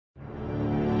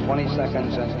20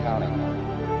 seconds and counting.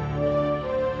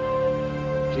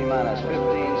 T-minus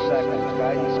 15 seconds.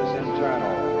 Guidance is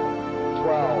internal.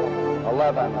 12,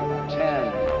 11,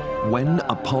 10. When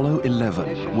Apollo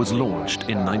 11 was launched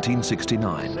in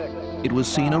 1969, it was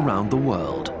seen around the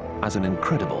world as an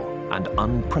incredible and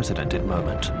unprecedented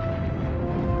moment.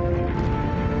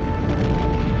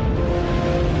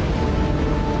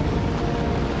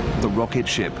 The rocket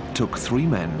ship took 3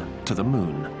 men to the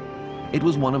moon. It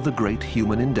was one of the great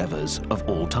human endeavors of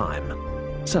all time,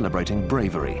 celebrating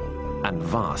bravery and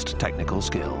vast technical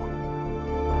skill.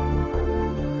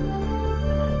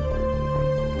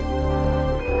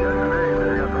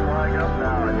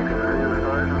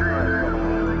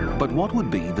 But what would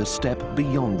be the step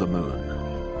beyond the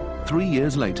moon? 3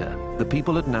 years later, the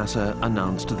people at NASA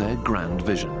announced their grand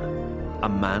vision, a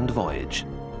manned voyage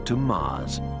to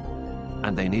Mars.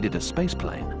 And they needed a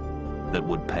spaceplane that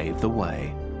would pave the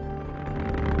way.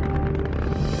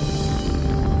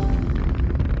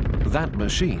 That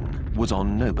machine was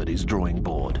on nobody's drawing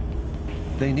board.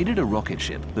 They needed a rocket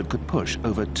ship that could push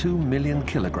over 2 million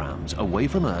kilograms away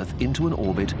from Earth into an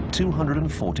orbit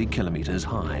 240 kilometers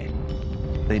high.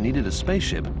 They needed a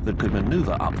spaceship that could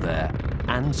maneuver up there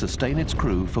and sustain its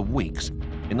crew for weeks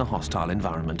in the hostile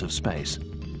environment of space.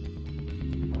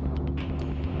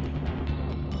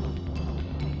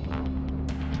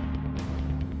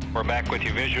 We're back with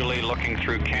you visually, looking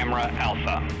through camera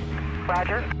Alpha.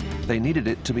 Roger. They needed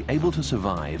it to be able to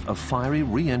survive a fiery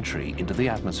re-entry into the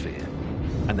atmosphere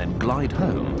and then glide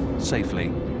home safely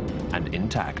and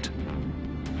intact.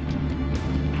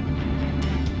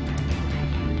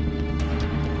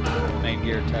 Main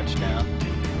gear touchdown.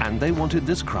 And they wanted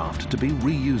this craft to be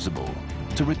reusable,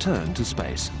 to return to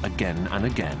space again and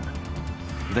again.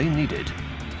 They needed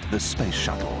the Space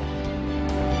Shuttle.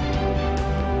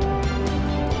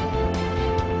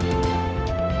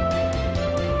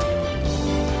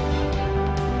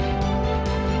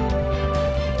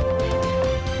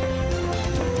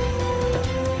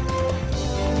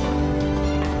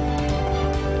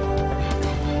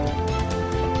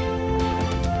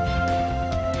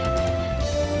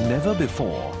 Never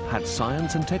before had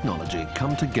science and technology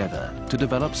come together to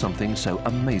develop something so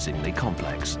amazingly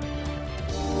complex.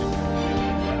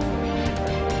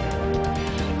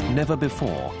 Never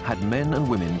before had men and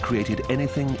women created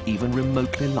anything even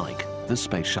remotely like the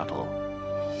Space Shuttle.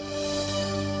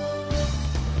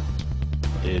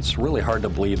 It's really hard to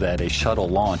believe that a shuttle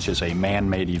launch is a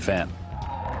man-made event.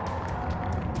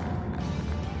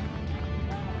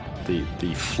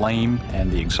 The flame and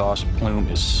the exhaust plume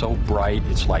is so bright,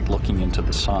 it's like looking into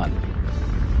the sun.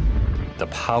 The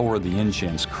power of the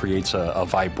engines creates a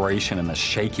vibration and a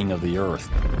shaking of the earth.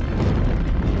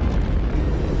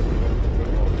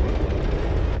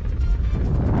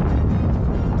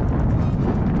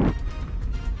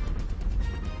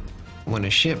 When a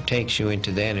ship takes you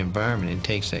into that environment and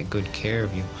takes that good care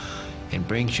of you and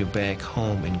brings you back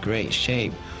home in great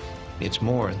shape, it's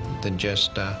more than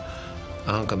just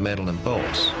Anka metal and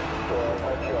bolts.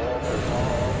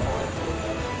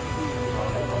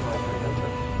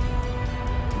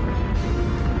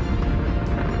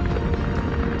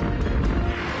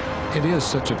 It is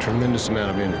such a tremendous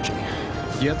amount of energy,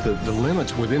 yet the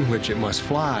limits within which it must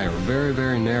fly are very,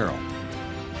 very narrow.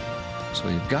 So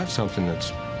you've got something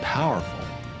that's powerful,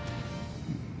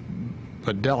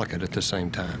 but delicate at the same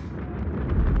time.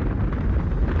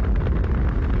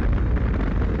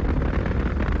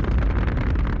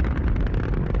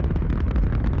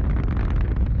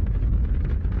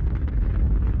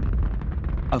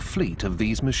 A fleet of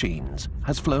these machines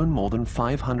has flown more than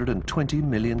 520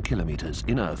 million kilometers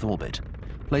in Earth orbit,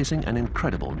 placing an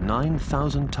incredible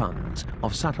 9,000 tons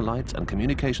of satellites and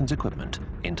communications equipment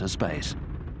into space.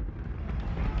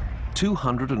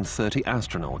 230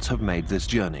 astronauts have made this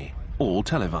journey, all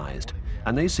televised,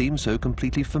 and they seem so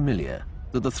completely familiar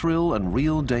that the thrill and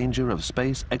real danger of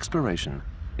space exploration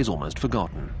is almost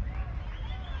forgotten.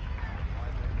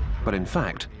 But in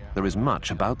fact, there is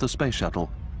much about the Space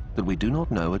Shuttle that we do not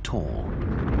know at all.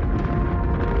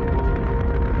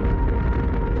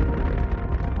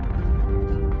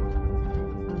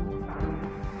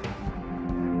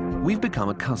 We've become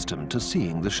accustomed to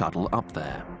seeing the shuttle up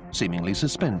there, seemingly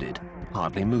suspended,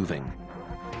 hardly moving.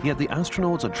 Yet the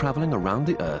astronauts are traveling around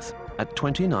the Earth at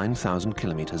 29,000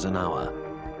 kilometers an hour.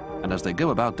 And as they go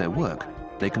about their work,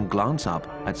 they can glance up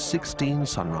at 16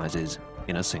 sunrises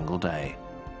in a single day.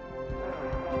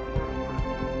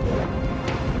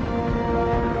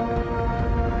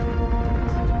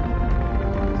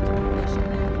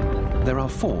 There are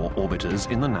 4 orbiters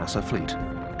in the NASA fleet: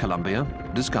 Columbia,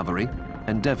 Discovery,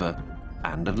 Endeavour,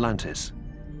 and Atlantis.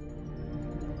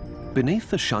 Beneath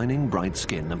the shining bright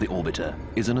skin of the orbiter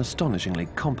is an astonishingly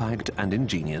compact and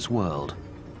ingenious world.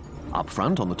 Up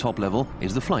front on the top level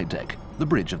is the flight deck, the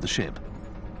bridge of the ship.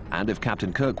 And if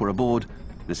Captain Kirk were aboard,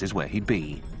 this is where he'd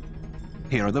be.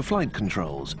 Here are the flight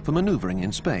controls for maneuvering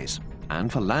in space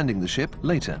and for landing the ship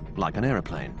later, like an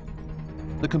aeroplane.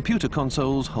 The computer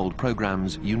consoles hold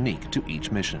programs unique to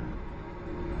each mission.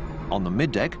 On the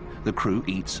middeck, the crew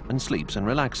eats and sleeps and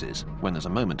relaxes when there's a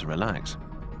moment to relax.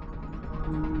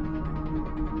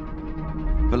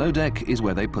 Below deck is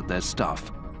where they put their stuff.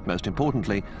 Most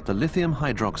importantly, the lithium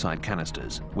hydroxide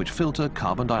canisters, which filter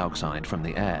carbon dioxide from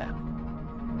the air.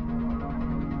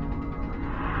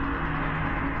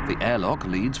 The airlock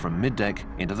leads from middeck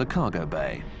into the cargo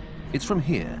bay. It's from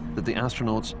here that the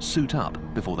astronauts suit up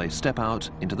before they step out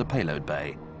into the payload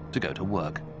bay to go to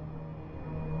work.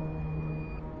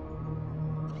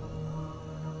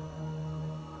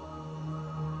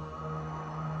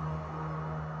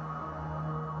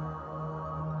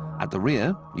 At the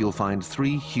rear, you'll find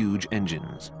 3 huge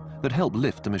engines that help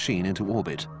lift the machine into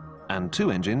orbit, and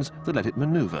 2 engines that let it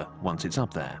maneuver once it's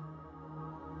up there.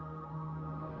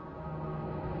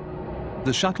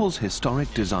 The shuttle's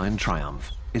historic design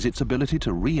triumph is its ability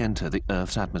to re-enter the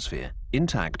Earth's atmosphere,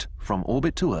 intact from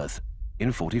orbit to Earth,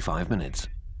 in 45 minutes.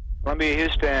 Columbia,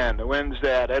 Houston, the winds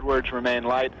at Edwards remain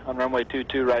light on runway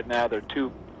 22 right now. They're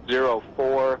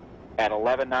 204 at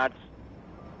 11 knots.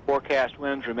 Forecast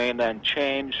winds remain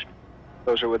unchanged.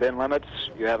 Those are within limits.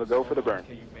 You have a go for the burn.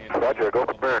 Roger, go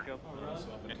for burn.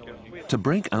 To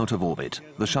break out of orbit,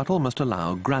 the shuttle must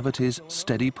allow gravity's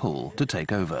steady pull to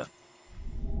take over.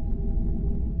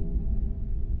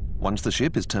 Once the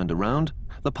ship is turned around,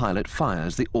 the pilot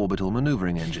fires the orbital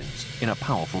maneuvering engines in a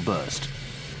powerful burst.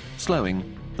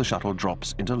 Slowing, the shuttle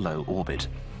drops into low orbit.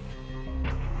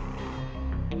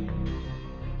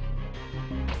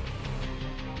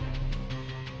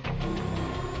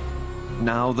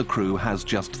 Now the crew has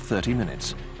just 30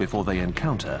 minutes before they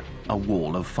encounter a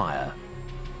wall of fire.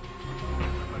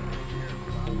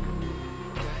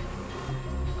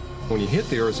 When you hit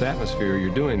the Earth's atmosphere,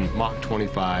 you're doing Mach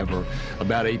 25 or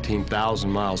about 18,000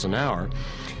 miles an hour.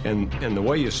 And the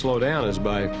way you slow down is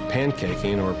by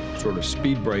pancaking or sort of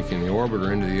speed braking the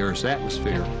orbiter into the Earth's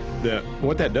atmosphere.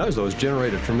 What that does, though, is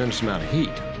generate a tremendous amount of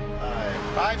heat.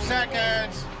 5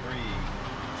 seconds.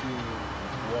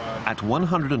 At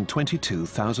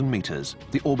 122,000 meters,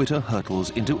 the orbiter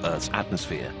hurtles into Earth's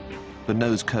atmosphere. The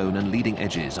nose cone and leading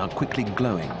edges are quickly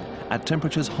glowing at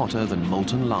temperatures hotter than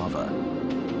molten lava.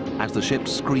 As the ship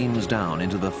screams down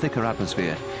into the thicker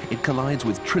atmosphere, it collides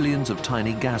with trillions of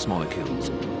tiny gas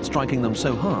molecules, striking them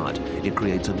so hard it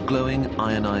creates a glowing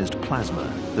ionized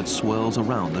plasma that swirls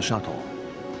around the shuttle.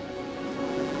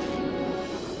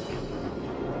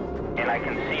 And I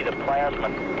can see the plasma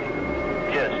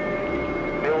just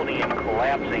building and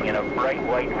collapsing in a bright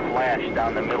white flash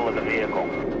down the middle of the vehicle.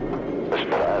 This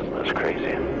plasma is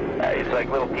crazy. It's like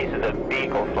little pieces of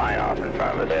vehicle flying off in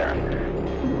front of us there.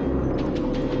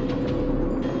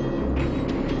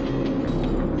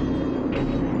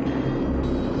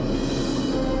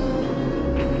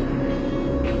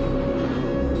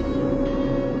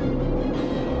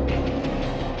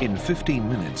 In 15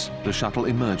 minutes, the shuttle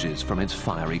emerges from its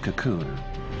fiery cocoon.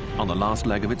 On the last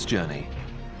leg of its journey,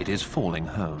 it is falling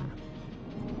home.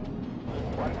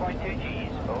 1.2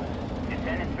 Gs, folks.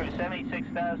 Descending through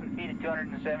 76,000 feet at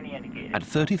 270 indicated. At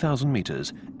 30,000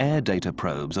 meters, air data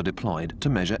probes are deployed to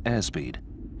measure airspeed.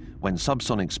 When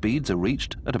subsonic speeds are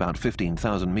reached at about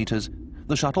 15,000 meters,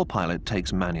 the shuttle pilot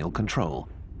takes manual control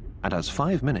and has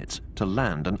 5 minutes to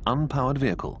land an unpowered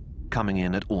vehicle coming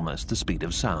in at almost the speed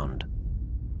of sound.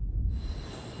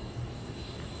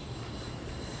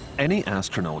 Any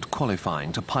astronaut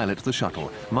qualifying to pilot the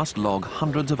shuttle must log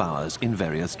hundreds of hours in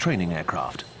various training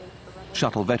aircraft.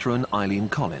 Shuttle veteran Eileen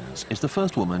Collins is the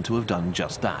first woman to have done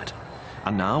just that.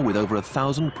 And now, with over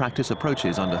 1,000 practice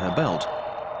approaches under her belt,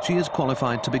 she is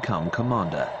qualified to become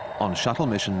commander on shuttle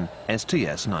mission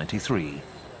STS-93.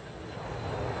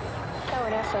 Tower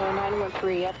NASA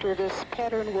 913, after this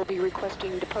pattern, will be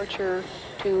requesting departure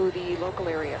to the local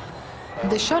area.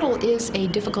 The shuttle is a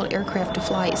difficult aircraft to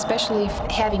fly, especially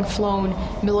having flown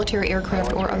military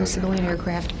aircraft or other civilian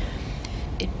aircraft.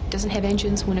 It doesn't have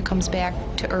engines when it comes back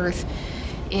to Earth.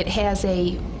 It has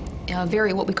a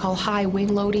very what we call high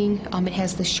wing loading. It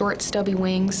has the short stubby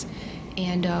wings,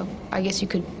 and I guess you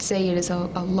could say it is a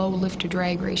low lift to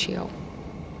drag ratio.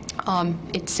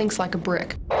 It sinks like a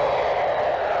brick.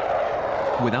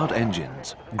 Without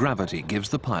engines, gravity gives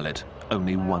the pilot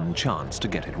only one chance to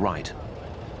get it right.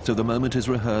 So the moment is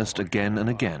rehearsed again and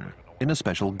again in a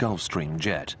special Gulfstream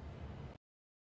jet.